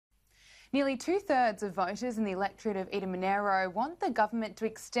Nearly two-thirds of voters in the electorate of Eden-Monaro want the government to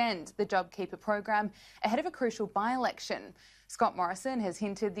extend the JobKeeper program ahead of a crucial by-election. Scott Morrison has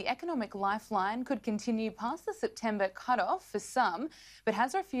hinted the economic lifeline could continue past the September cut-off for some, but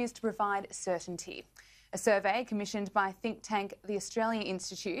has refused to provide certainty. A survey commissioned by think tank the Australia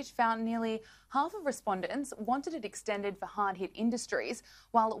Institute found nearly half of respondents wanted it extended for hard-hit industries,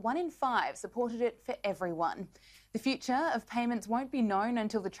 while 1 in 5 supported it for everyone. The future of payments won't be known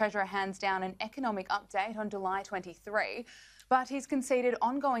until the Treasurer hands down an economic update on July 23, but he's conceded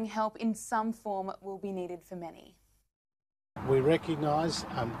ongoing help in some form will be needed for many. We recognise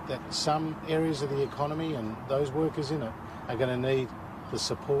that some areas of the economy and those workers in it are going to need the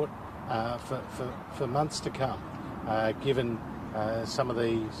support for months to come, given some of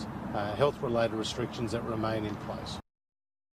these health-related restrictions that remain in place.